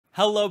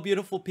Hello,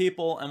 beautiful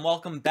people, and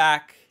welcome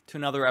back to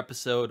another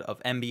episode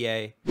of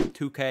NBA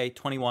 2K21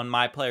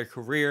 MyPlayer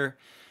career.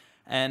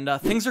 And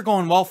things are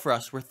going well for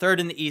us. We're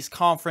third in the East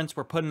Conference.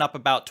 We're putting up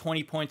about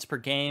 20 points per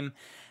game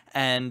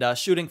and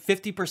shooting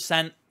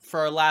 50%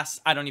 for our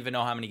last, I don't even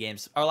know how many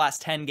games. Our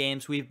last 10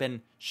 games, we've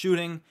been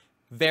shooting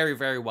very,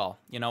 very well.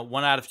 You know,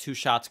 1 out of 2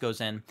 shots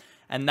goes in,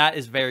 and that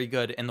is very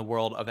good in the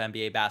world of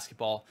NBA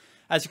basketball.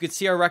 As you can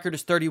see, our record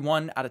is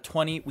 31 out of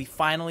 20. We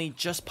finally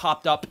just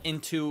popped up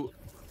into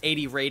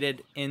 80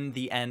 rated in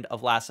the end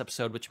of last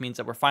episode, which means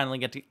that we're finally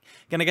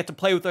gonna get to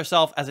play with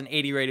ourselves as an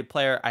 80 rated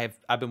player.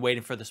 I've been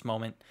waiting for this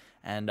moment,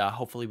 and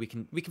hopefully we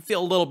can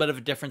feel a little bit of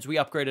a difference. We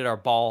upgraded our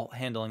ball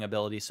handling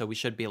ability, so we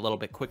should be a little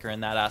bit quicker in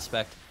that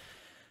aspect.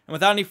 And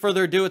without any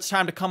further ado, it's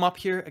time to come up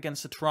here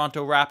against the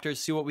Toronto Raptors,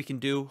 see what we can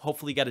do,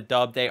 hopefully get a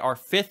dub. They are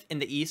 5th in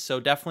the East,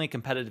 so definitely a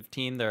competitive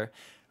team. Their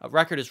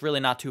record is really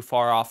not too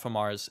far off from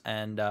ours,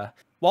 and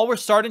while we're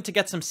starting to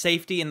get some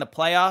safety in the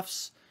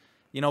playoffs,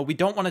 you know, we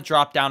don't want to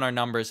drop down our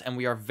numbers, and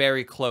we are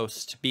very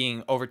close to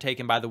being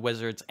overtaken by the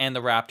Wizards and the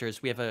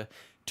Raptors. We have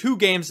 2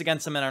 games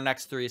against them in our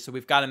next 3, so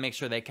we've got to make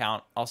sure they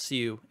count. I'll see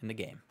you in the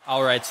game.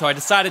 All right, so I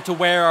decided to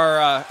wear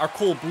our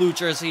cool blue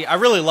jersey. I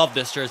really love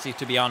this jersey,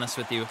 to be honest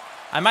with you.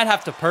 I might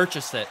have to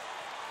purchase it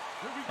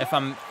if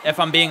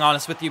I'm being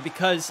honest with you,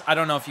 because I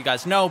don't know if you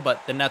guys know,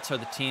 but the Nets are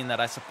the team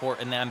that I support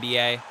in the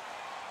NBA.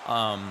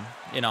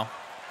 You know,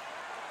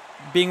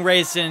 being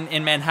raised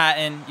in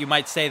Manhattan, you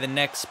might say the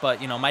Knicks,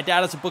 but, you know, my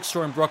dad has a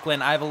bookstore in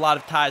Brooklyn. I have a lot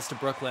of ties to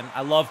Brooklyn.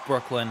 I love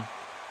Brooklyn,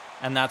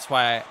 and that's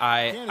why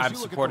I'm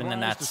supporting the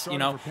Nets. You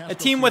know, a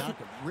team with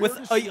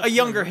a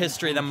younger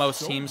history than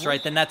most teams,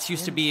 right? The Nets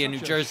used to be a New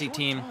Jersey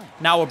team,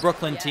 now a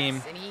Brooklyn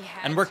team,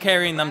 and we're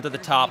carrying them to the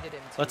top.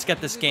 Let's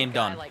get this game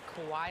done.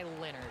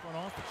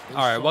 All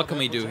right, what can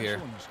we do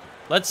here?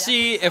 Let's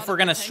see if we're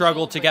going to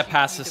struggle to get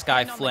past this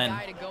guy, Flynn.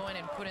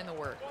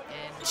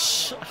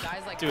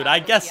 Dude, I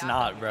guess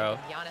not, bro.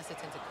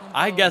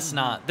 I guess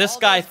not. This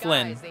guy,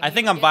 Flynn, I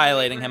think I'm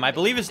violating him. I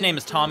believe his name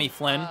is Tommy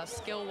Flynn.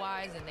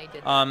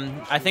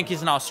 I think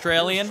he's an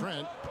Australian.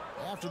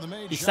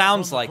 He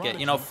sounds like it.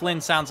 You know, Flynn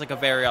sounds like a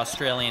very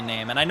Australian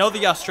name. And I know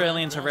the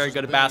Australians are very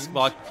good at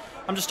basketball.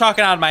 I'm just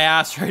talking out of my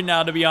ass right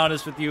now, to be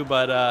honest with you.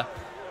 But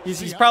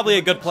he's probably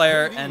a good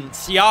player. And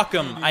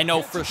Siakam, I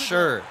know for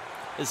sure,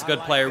 is a good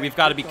player. We've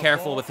got to be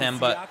careful with him,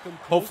 but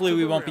hopefully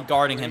we won't be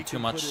guarding him too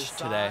much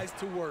today.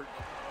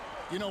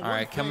 All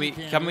right, can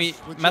we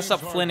mess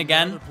up Flynn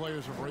again?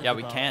 Yeah,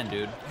 we can,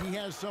 dude.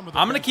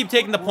 I'm going to keep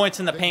taking the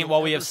points in the paint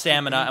while we have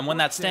stamina, and when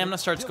that stamina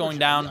starts going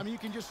down,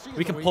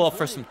 we can pull up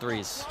for some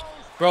threes.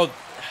 Bro,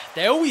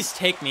 they always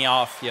take me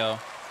off, yo.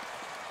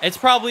 It's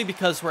probably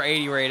because we're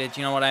 80 rated,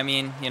 you know what I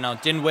mean? You know,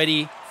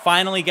 Dinwiddie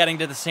finally getting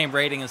to the same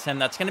rating as him.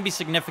 That's going to be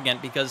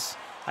significant because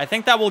I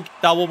think that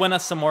will win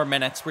us some more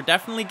minutes. We're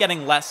definitely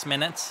getting less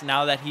minutes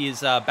now that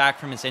he's back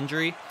from his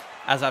injury,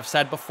 as I've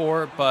said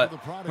before, but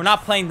we're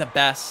not playing the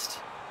best.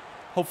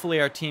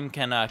 Hopefully our team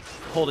can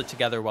hold it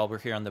together while we're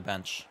here on the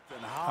bench.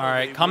 All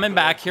right, coming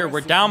back here, we're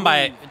down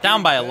by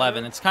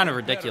 11. It's kind of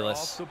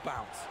ridiculous.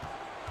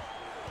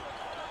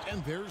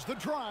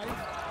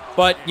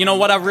 But you know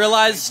what I've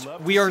realized?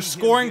 We are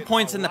scoring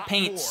points in the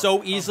paint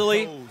so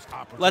easily.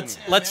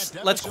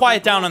 Let's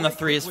quiet down on the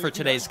threes for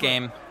today's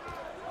game.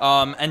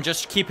 And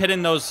just keep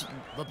hitting those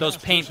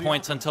paint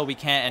points until we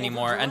can't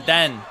anymore, and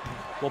then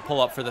we'll pull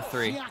up for the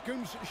 3.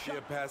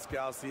 Give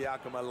Pascal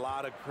Siakam a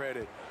lot of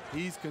credit.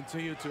 He's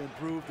continued to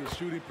improve the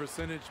shooting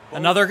percentage.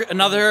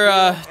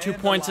 Another 2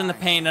 points in the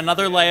paint,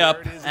 another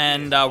layup,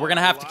 and we're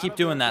gonna have to keep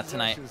doing that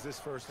tonight.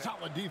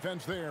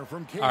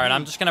 All right,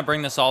 I'm just gonna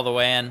bring this all the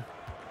way in,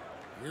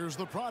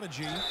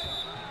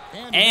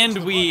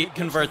 and we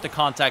convert the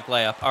contact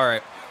layup. All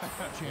right.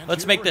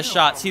 Let's make this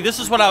shot. See, this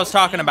is what I was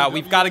talking about.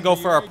 We've got to go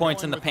for our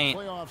points in the paint.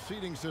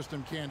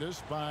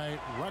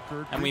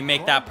 And we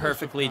make that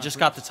perfectly. Just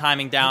got the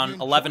timing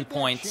down. 11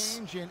 points.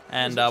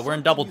 And we're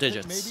in double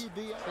digits.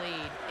 Played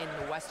in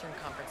the Western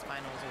Conference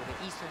Finals or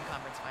the Eastern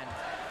Conference Finals.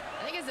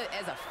 I think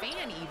as a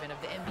fan even of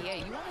the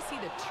NBA, you want to see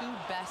the 2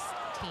 best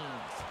teams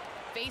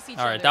face each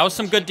other. All right, that was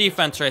some good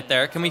defense right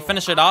there. Can we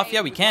finish it off? Yeah,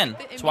 we can.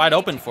 It's wide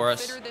open for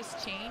us.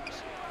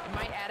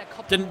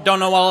 Don't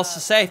know what else to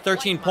say.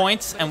 13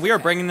 points, and we are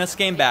bringing this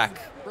game back.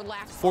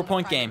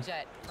 4-point game.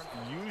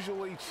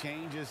 Usually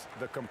changes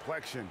the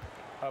complexion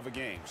of a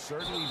game.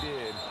 Certainly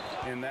did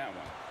in that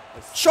one.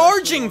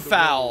 Charging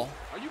foul.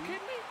 Are you kidding me?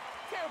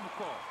 Terrible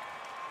call.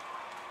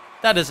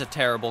 That is a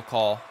terrible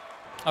call.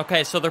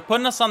 Okay, so they're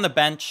putting us on the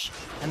bench,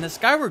 and this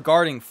guy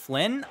regarding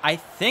Flynn, I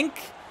think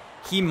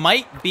he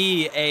might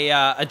be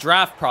a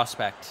draft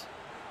prospect,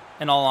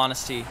 in all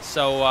honesty.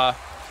 So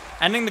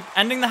ending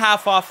the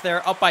half off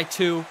there, up by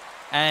 2.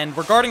 And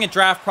regarding a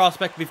draft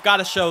prospect, we've got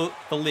to show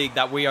the league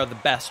that we are the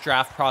best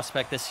draft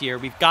prospect this year.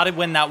 We've got to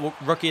win that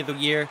Rookie of the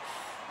Year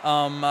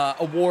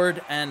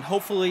award and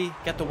hopefully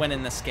get the win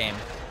in this game.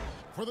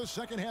 For the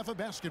second half of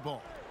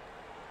basketball.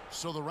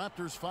 So the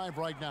Raptors 5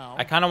 right now.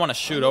 I kind of want to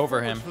shoot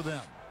over him.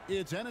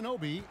 It's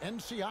Anunoby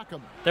and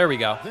Siakam. There we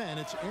go.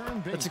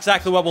 That's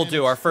exactly what we'll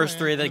do. Our first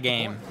 3 of the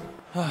game.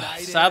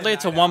 Sadly,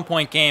 it's a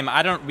 1-point game.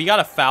 We got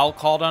a foul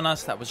called on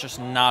us that was just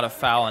not a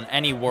foul in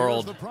any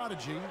world.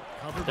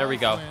 There we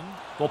go.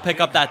 We'll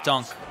pick up that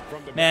dunk.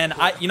 Man,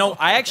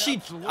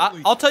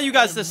 I'll tell you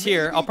guys this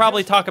here. I'll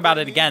probably talk about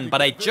it again, but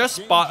I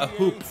just bought a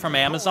hoop from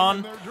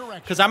Amazon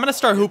because I'm going to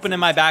start hooping in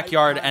my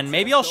backyard, and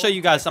maybe I'll show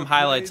you guys some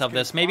highlights of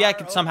this. Maybe I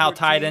could somehow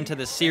tie it into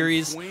this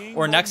series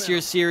or next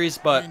year's series,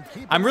 but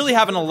I'm really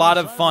having a lot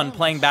of fun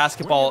playing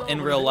basketball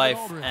in real life,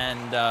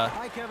 and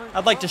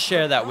I'd like to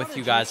share that with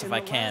you guys if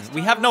I can.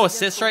 We have no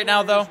assists right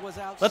now, though.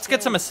 Let's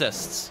get some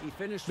assists.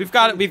 We've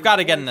got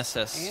to get an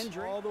assist.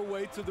 All the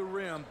way to the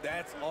rim.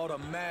 That's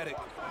automatic.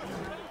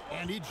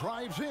 And he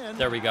drives in.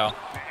 There we go.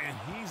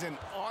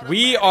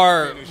 We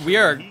are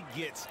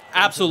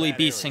absolutely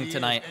beasting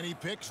tonight.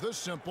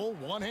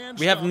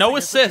 We have no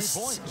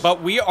assists,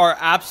 but we are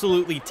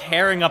absolutely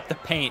tearing up the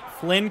paint.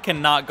 Flynn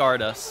cannot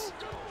guard us.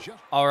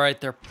 All right,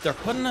 they're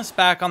putting us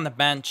back on the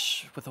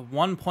bench with a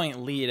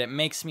 1-point lead. It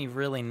makes me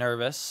really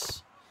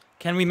nervous.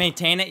 Can we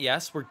maintain it?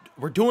 Yes,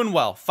 we're doing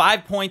well.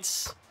 5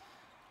 points,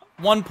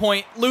 1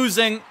 point,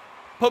 losing.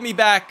 Put me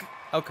back.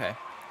 Okay.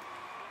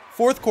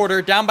 Fourth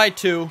quarter, down by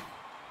 2.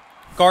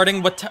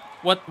 Guarding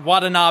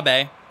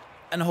Watanabe,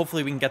 and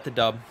hopefully we can get the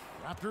dub.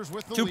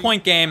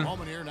 2-point game.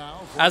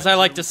 As I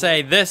like to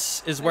say,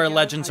 this is where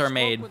legends are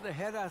made.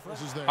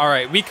 All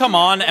right, we come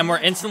on and we're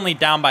instantly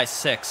down by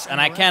 6,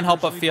 and I can't help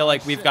but feel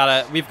like we've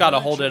got to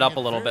hold it up a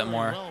little bit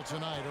more.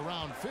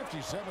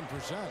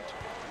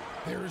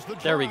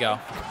 There we go.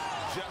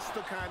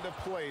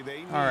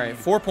 All right,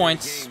 4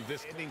 points.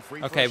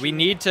 Okay, we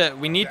need to.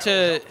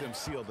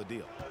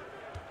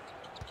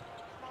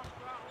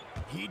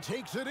 He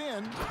takes it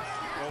in.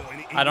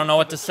 I don't know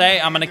what to say.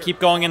 I'm going to keep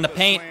going in the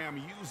paint.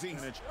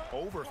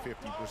 Over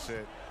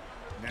 50%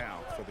 now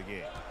for the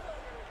game.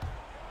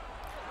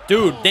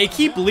 Dude, they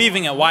keep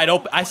leaving it wide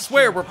open. I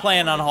swear we're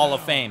playing on Hall of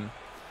Fame.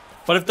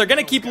 But if they're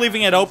going to keep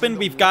leaving it open,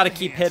 we've got to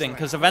keep hitting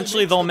because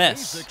eventually they'll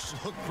miss.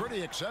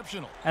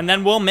 And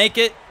then we'll make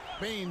it,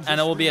 and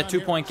it will be a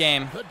 2-point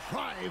game.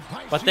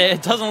 But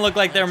it doesn't look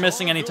like they're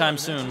missing anytime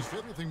soon.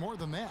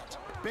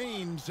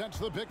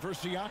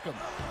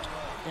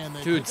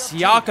 Dude,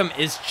 Siakam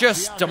is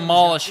just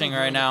demolishing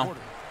right now.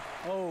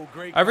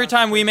 Every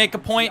time we make a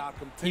point,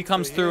 he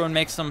comes through and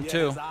makes them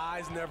too.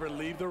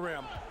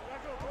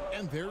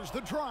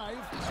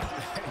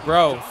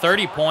 Bro,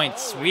 30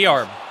 points. We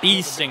are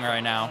beasting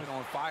right now.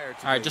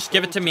 All right, just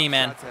give it to me,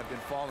 man.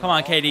 Come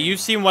on, KD. You've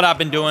seen what I've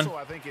been doing.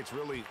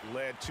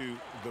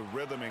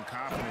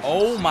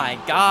 Oh my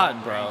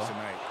God, bro.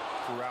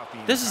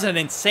 This is an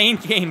insane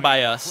game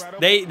by us.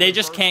 They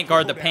just can't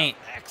guard the paint.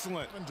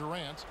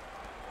 Durant.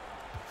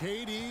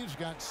 KD's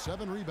got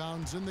 7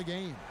 rebounds in the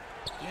game.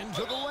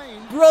 Into the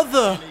lane.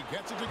 Brother.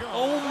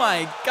 Oh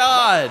my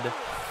God.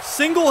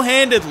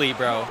 Single-handedly,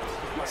 bro.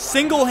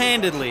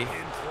 Single-handedly.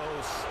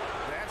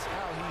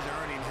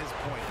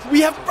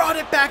 We have brought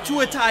it back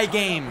to a tie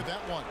game.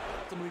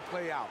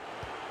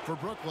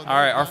 All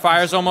right, our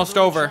fire's almost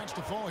over.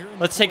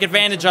 Let's take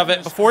advantage of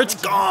it before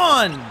it's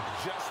gone.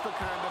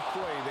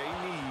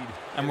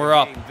 And we're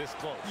up.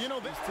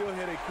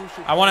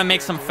 I want to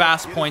make some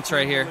fast points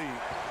right here.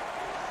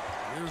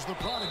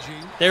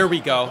 There we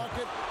go.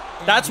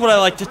 That's what I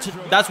like to.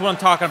 That's what I'm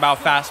talking about.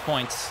 Fast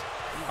points.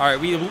 All right,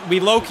 we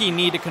low-key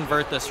need to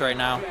convert this right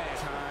now.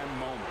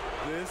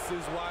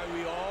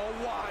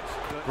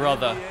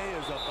 Brother.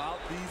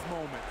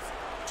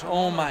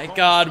 Oh my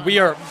God, we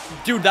are,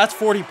 dude. That's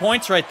 40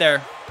 points right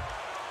there.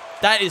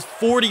 That is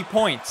 40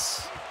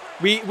 points.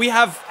 We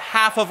have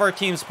half of our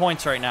team's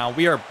points right now.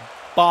 We are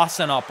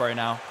bossing up right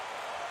now.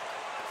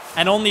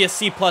 And only a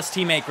C+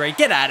 teammate grade.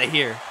 Get out of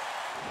here.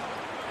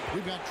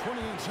 We've got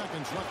 28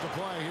 seconds left to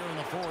play here in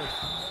the fourth.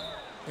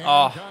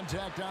 Oh,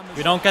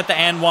 we don't get the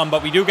and one,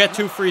 but we do get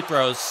 2 free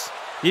throws.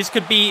 These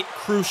could be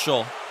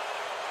crucial.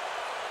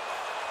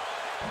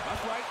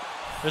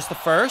 There's the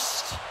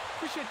first.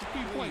 Appreciate the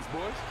 3 points,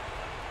 boys.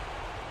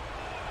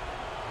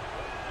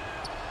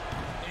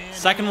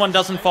 Second one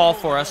doesn't fall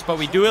for us, but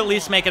we do at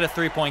least make it a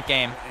 3-point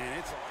game.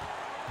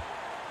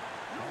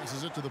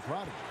 Passes it to the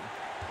prodigy.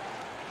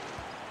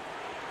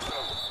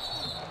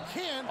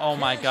 Oh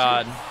my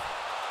God.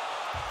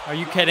 Are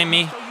you kidding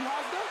me?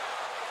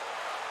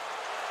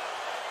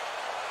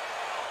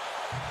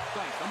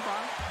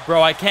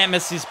 Bro, I can't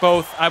miss these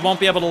both. I won't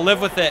be able to live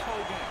with it.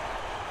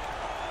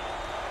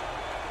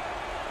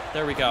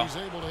 There we go.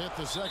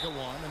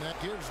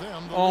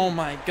 Oh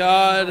my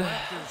God.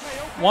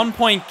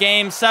 1-point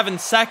game, 7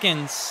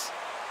 seconds.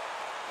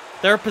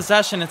 Their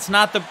possession, it's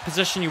not the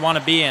position you want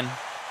to be in.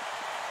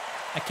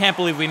 I can't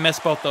believe we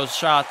missed both those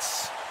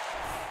shots.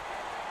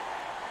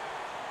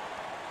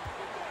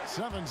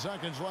 7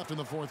 seconds left in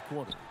the fourth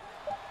quarter.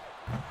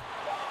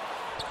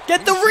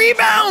 Get the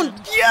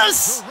rebound!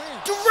 Yes!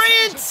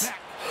 Durant!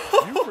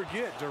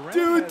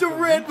 Dude,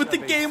 Durant with the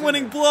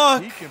game-winning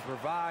block.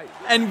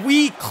 And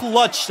we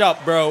clutched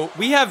up, bro.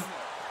 We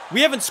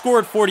haven't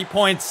scored 40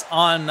 points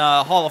on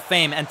Hall of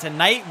Fame, and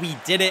tonight we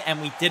did it,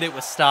 and we did it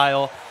with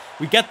style.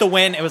 We get the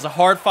win. It was a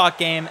hard-fought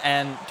game,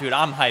 and dude,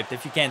 I'm hyped.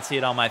 If you can't see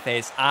it on my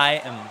face, I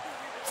am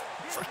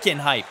freaking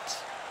hyped.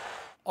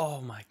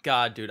 Oh my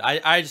god, dude.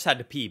 I just had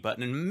to pee, but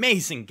an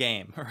amazing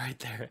game right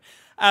there.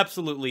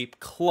 Absolutely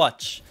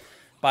clutch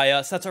by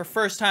us. That's our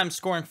first time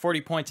scoring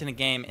 40 points in a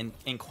game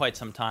in quite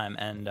some time,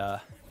 and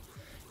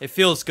it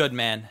feels good,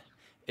 man.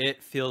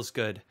 It feels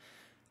good.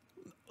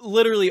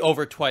 Literally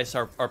over twice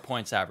our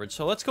points average.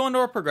 So let's go into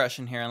our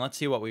progression here and let's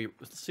see what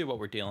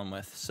we're dealing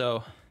with.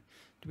 So,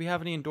 do we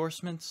have any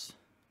endorsements?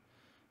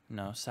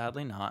 No,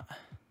 sadly not.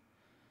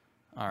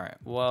 All right.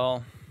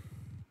 Well,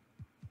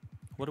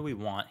 what do we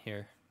want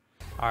here?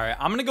 All right,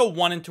 I'm going to go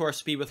 1 into our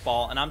speed with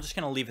ball, and I'm just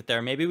going to leave it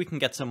there. Maybe we can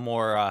get some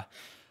more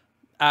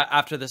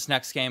after this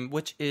next game,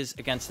 which is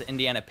against the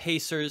Indiana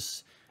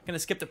Pacers. I'm going to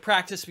skip the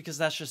practice because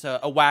that's just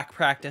a whack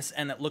practice,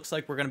 and it looks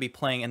like we're going to be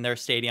playing in their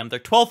stadium. They're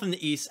 12th in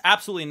the East.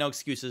 Absolutely no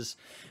excuses.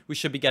 We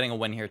should be getting a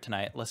win here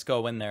tonight. Let's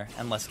go in there,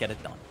 and let's get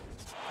it done.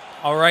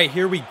 All right,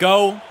 here we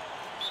go.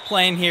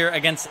 Playing here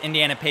against the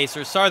Indiana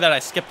Pacers. Sorry that I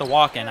skipped the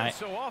walk-in.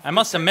 I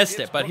must have missed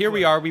it, but here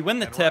we are. We win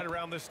the tip.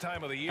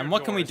 And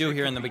what can we do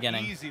here in the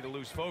beginning? Easy to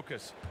lose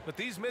focus, but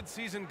these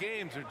mid-season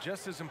games are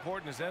just as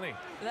important as any.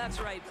 That's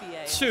right,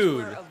 PA.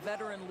 Dude,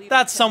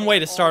 that's some way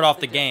to start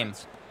off the game.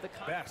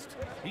 Best.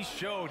 He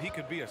showed he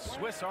could be a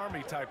Swiss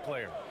Army type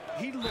player.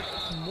 He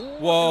looked more.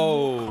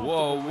 Whoa,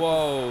 whoa,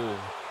 whoa.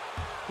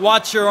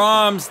 Watch your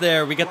arms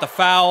there. We get the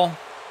foul.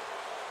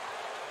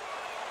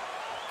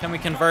 Can we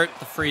convert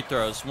the free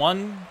throws?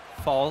 One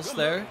falls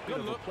there.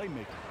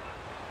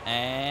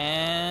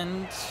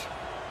 And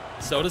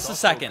so does the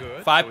second.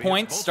 5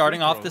 points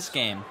starting off this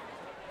game.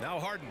 Now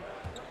Harden.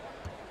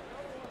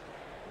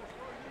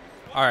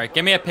 All right,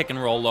 give me a pick and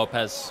roll,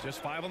 Lopez. Just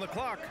 5 on the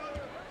clock.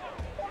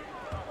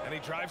 And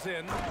he drives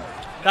in.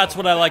 That's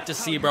what I like to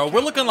see, bro.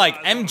 We're looking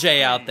like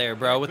MJ out there,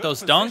 bro, with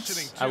those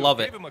dunks. I love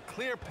it. Gave him a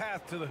clear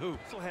path to the hoop.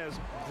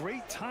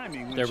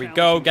 There we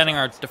go, getting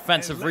our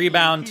defensive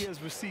rebound.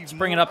 Let's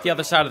bring it up the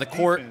other side of the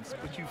court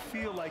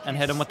and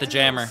hit him with the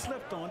jammer.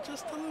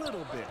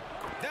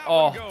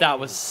 Oh, that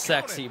was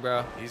sexy,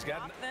 bro. He's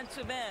got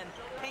Offensive end,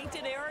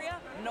 painted area,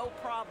 no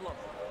problem.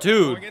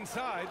 Dude,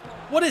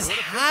 what is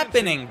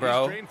happening,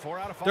 bro?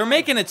 They're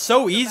making it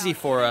so easy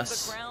for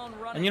us.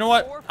 And you know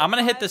what? I'm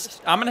gonna hit this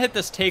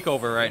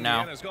takeover right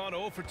now.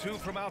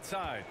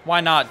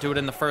 Why not do it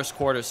in the first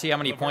quarter? See how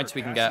many points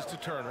we can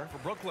get.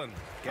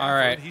 All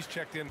right,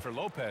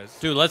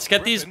 dude. Let's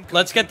get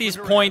these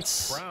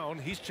points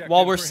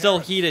while we're still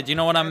heated. You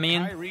know what I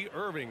mean?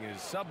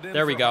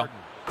 There we go.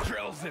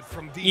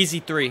 Easy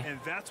 3. And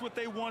that's what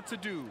they want to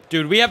do.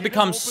 Dude, we have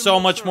become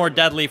so much more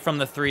deadly from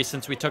the 3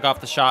 since we took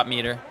off the shot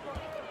meter.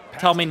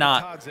 Tell me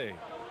not.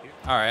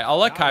 All right, I'll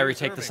let Kyrie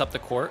take this up the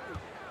court.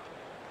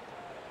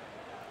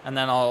 And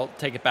then I'll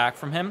take it back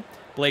from him.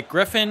 Blake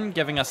Griffin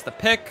giving us the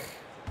pick.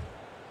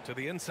 To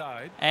the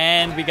inside.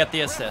 And we get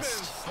the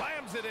assist.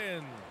 Slams it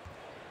in.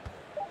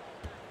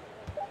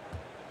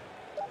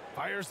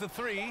 Fires the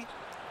 3.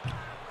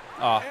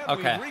 Oh,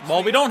 okay.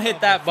 Well, we don't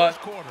hit that, but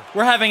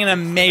we're having an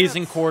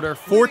amazing quarter.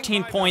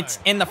 14 points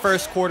in the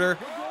first quarter.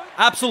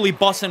 Absolutely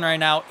bussing right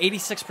now.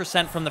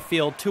 86% from the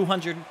field.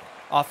 200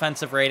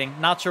 offensive rating.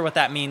 Not sure what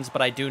that means,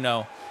 but I do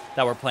know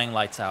that we're playing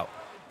lights out.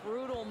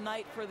 Brutal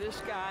night for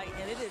this guy,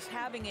 and it is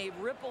having a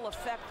ripple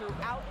effect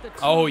throughout the team.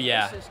 Oh,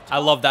 yeah. I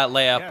love that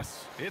layup.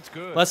 Yes, it's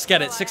good. Let's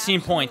get it.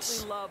 16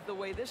 points.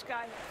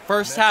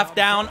 First half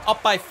down,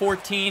 up by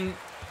 14.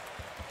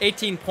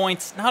 18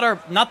 points.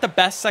 Not the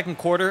best second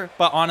quarter,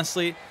 but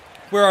honestly,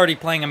 we're already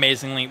playing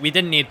amazingly. We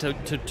didn't need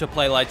to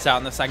play lights out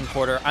in the second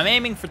quarter. I'm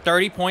aiming for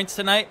 30 points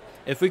tonight.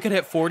 If we could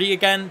hit 40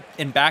 again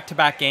in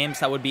back-to-back games,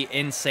 that would be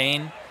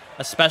insane,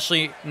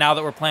 especially now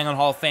that we're playing on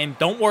Hall of Fame.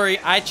 Don't worry,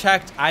 I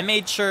checked. I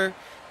made sure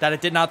that it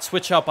did not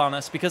switch up on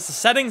us because the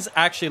settings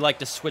actually like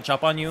to switch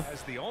up on you.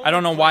 I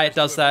don't know why it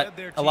does that.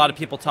 A lot of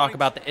people talk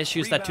about the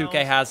issues that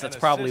 2K has. That's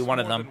probably one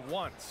of them.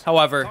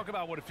 However,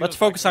 let's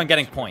focus on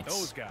getting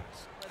points.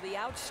 The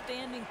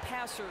outstanding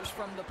passers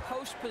from the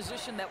post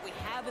position that we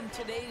have in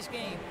today's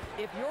game.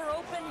 If you're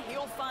open,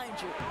 he'll find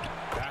you.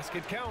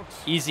 Basket counts.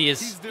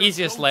 Easiest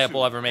layup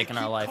we'll ever make in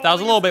our life. That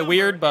was a little bit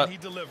weird, but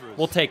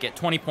we'll take it.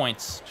 20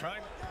 points.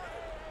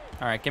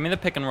 All right, give me the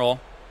pick and roll.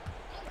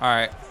 All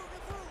right.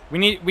 We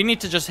need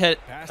to just hit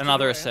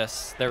another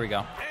assist. There we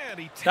go.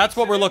 That's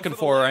what we're looking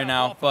for right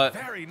now, but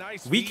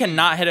we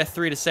cannot hit a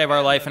 3 to save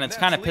our life, and it's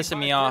kind of pissing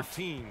me off.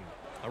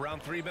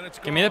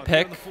 Give me the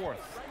pick.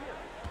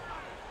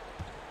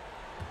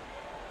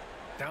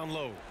 Down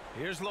low.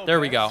 There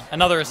we go.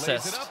 Another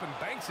assist.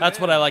 That's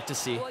what I like to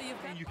see.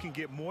 You can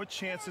get more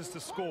chances to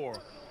score.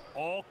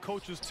 All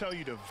coaches tell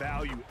you to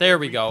value. There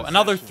we go.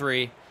 Another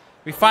 3.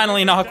 We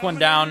finally knocked one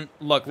down.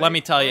 Look, let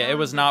me tell you, it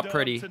was not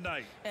pretty.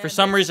 For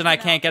some reason, I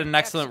can't get an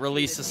excellent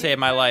release to save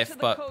my life,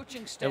 but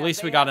at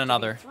least we got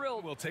another.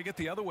 We'll take it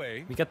the other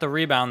way. We get the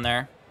rebound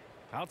there.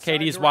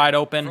 KD's wide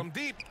open,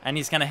 and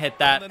he's going to hit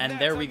that, and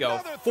there we go.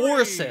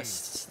 4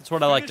 assists. That's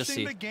what I like to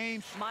see.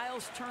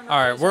 All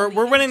right,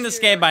 we're winning this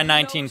game by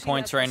 19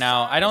 points right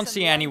now. I don't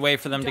see any way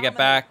for them to get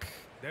back.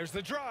 There's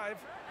the drive.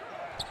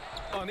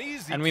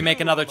 And we make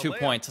another 2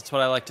 points. That's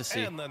what I like to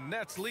see. And the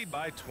Nets lead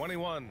by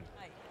 21.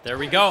 There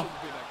we go.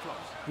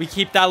 We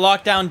keep that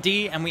lockdown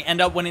D, and we end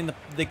up winning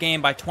the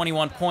game by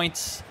 21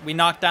 points. We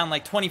knocked down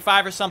like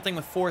 25 or something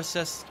with 4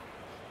 assists.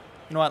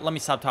 You know what? Let me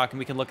stop talking.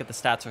 We can look at the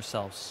stats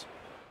ourselves.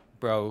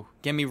 Bro,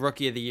 give me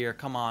Rookie of the Year.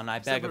 Come on, I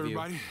beg of you.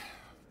 Everybody,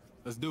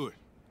 let's do it.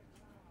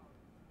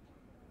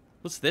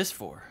 What's this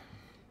for?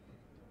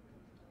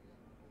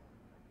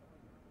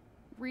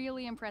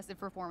 Really impressive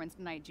performance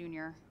tonight,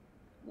 Junior.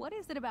 What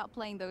is it about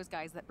playing those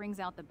guys that brings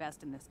out the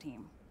best in this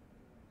team?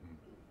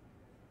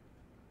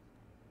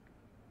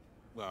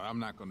 Well, I'm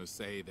not going to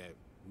say that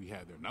we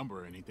had their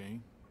number or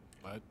anything,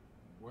 but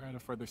we're at a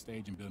further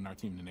stage in building our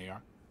team than they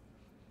are.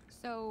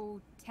 So,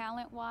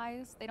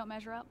 talent-wise, they don't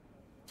measure up?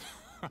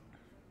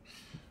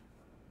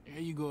 There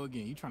you go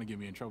again. You trying to get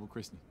me in trouble,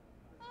 Kristen?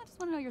 I just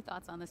want to know your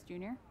thoughts on this,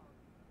 Junior.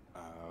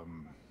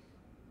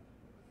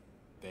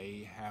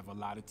 They have a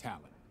lot of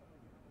talent.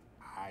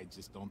 I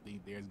just don't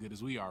think they're as good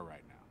as we are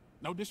right now.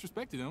 No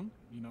disrespect to them,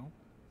 you know.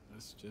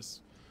 That's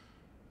just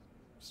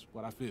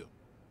what I feel.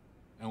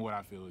 And what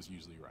I feel is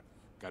usually right.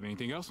 Got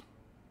anything else?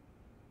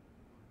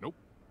 Nope.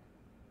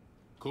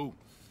 Cool.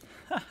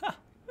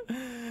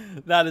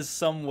 That is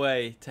some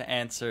way to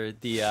answer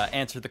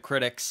the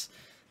critics.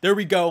 There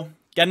we go.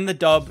 Getting the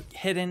dub,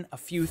 hitting a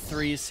few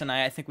threes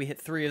tonight. I think we hit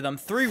 3 of them.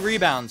 3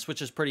 rebounds,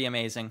 which is pretty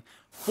amazing.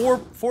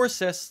 4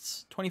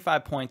 assists,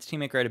 25 points,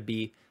 teammate grade a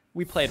B.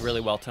 We played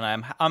really well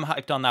tonight. I'm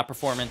hyped on that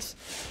performance.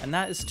 And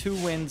that is 2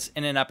 wins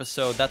in an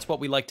episode. That's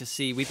what we like to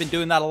see. We've been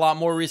doing that a lot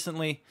more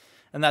recently,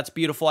 and that's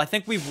beautiful. I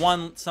think we've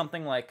won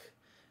something like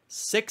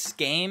 6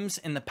 games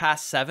in the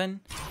past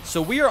 7.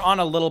 So we are on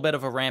a little bit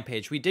of a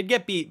rampage. We did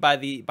get beat by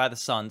the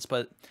Suns,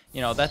 but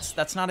you know,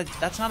 that's not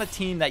a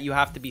team that you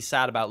have to be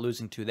sad about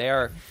losing to. They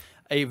are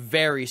a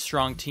very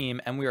strong team,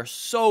 and we are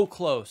so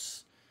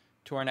close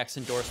to our next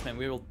endorsement.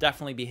 We will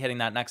definitely be hitting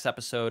that next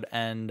episode,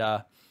 and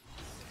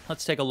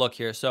let's take a look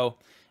here. So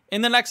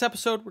in the next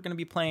episode, we're going to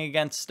be playing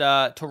against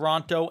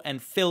Toronto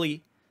and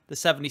Philly, the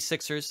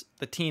 76ers,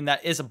 the team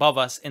that is above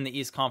us in the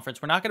East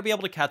Conference. We're not going to be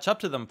able to catch up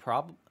to them,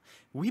 probably.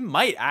 We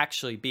might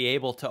actually be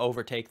able to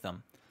overtake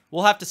them.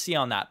 We'll have to see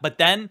on that. But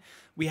then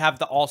we have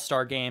the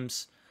All-Star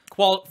games,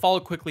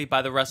 followed quickly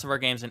by the rest of our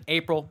games in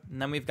April,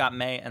 and then we've got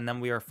May, and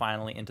then we are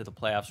finally into the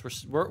playoffs.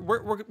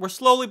 We're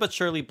slowly but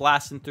surely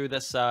blasting through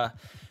this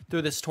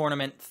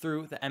tournament,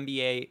 through the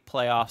NBA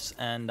playoffs,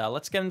 and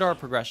let's get into our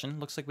progression.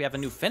 Looks like we have a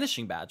new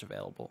finishing badge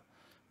available.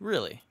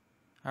 Really?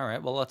 All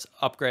right, well, let's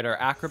upgrade our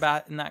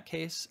acrobat in that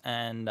case,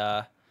 and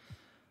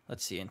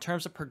let's see. In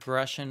terms of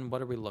progression,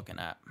 what are we looking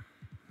at?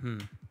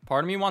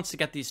 Part of me wants to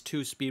get these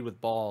 2 speed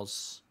with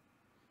balls,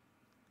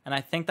 and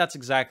I think that's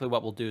exactly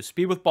what we'll do.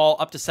 Speed with ball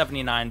up to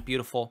 79,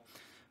 beautiful.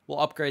 We'll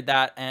upgrade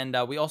that, and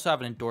we also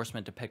have an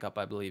endorsement to pick up,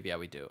 I believe. Yeah,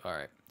 we do. All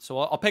right, so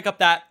I'll pick up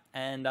that,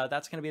 and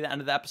that's going to be the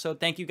end of the episode.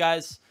 Thank you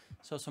guys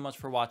so much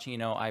for watching. You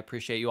know, I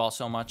appreciate you all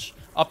so much.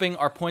 Upping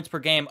our points per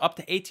game up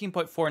to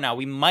 18.4 now.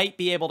 We might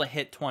be able to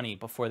hit 20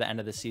 before the end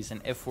of the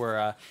season if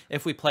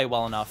we play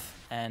well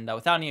enough. And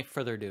without any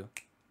further ado,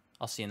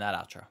 I'll see you in that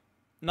outro.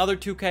 Another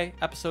 2K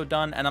episode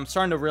done, and I'm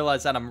starting to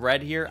realize that I'm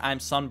red here. I'm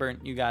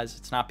sunburnt, you guys.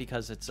 It's not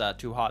because it's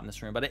too hot in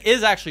this room, but it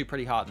is actually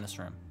pretty hot in this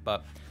room.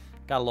 But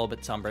got a little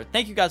bit sunburned.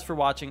 Thank you guys for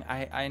watching.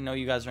 I know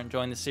you guys are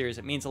enjoying the series.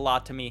 It means a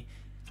lot to me.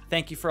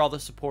 Thank you for all the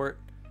support.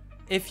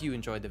 If you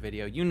enjoyed the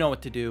video, you know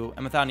what to do.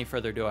 And without any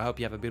further ado, I hope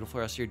you have a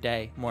beautiful rest of your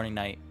day, morning,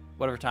 night,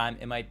 whatever time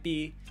it might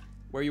be,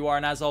 where you are.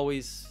 And as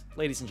always,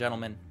 ladies and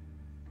gentlemen,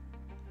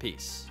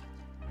 peace.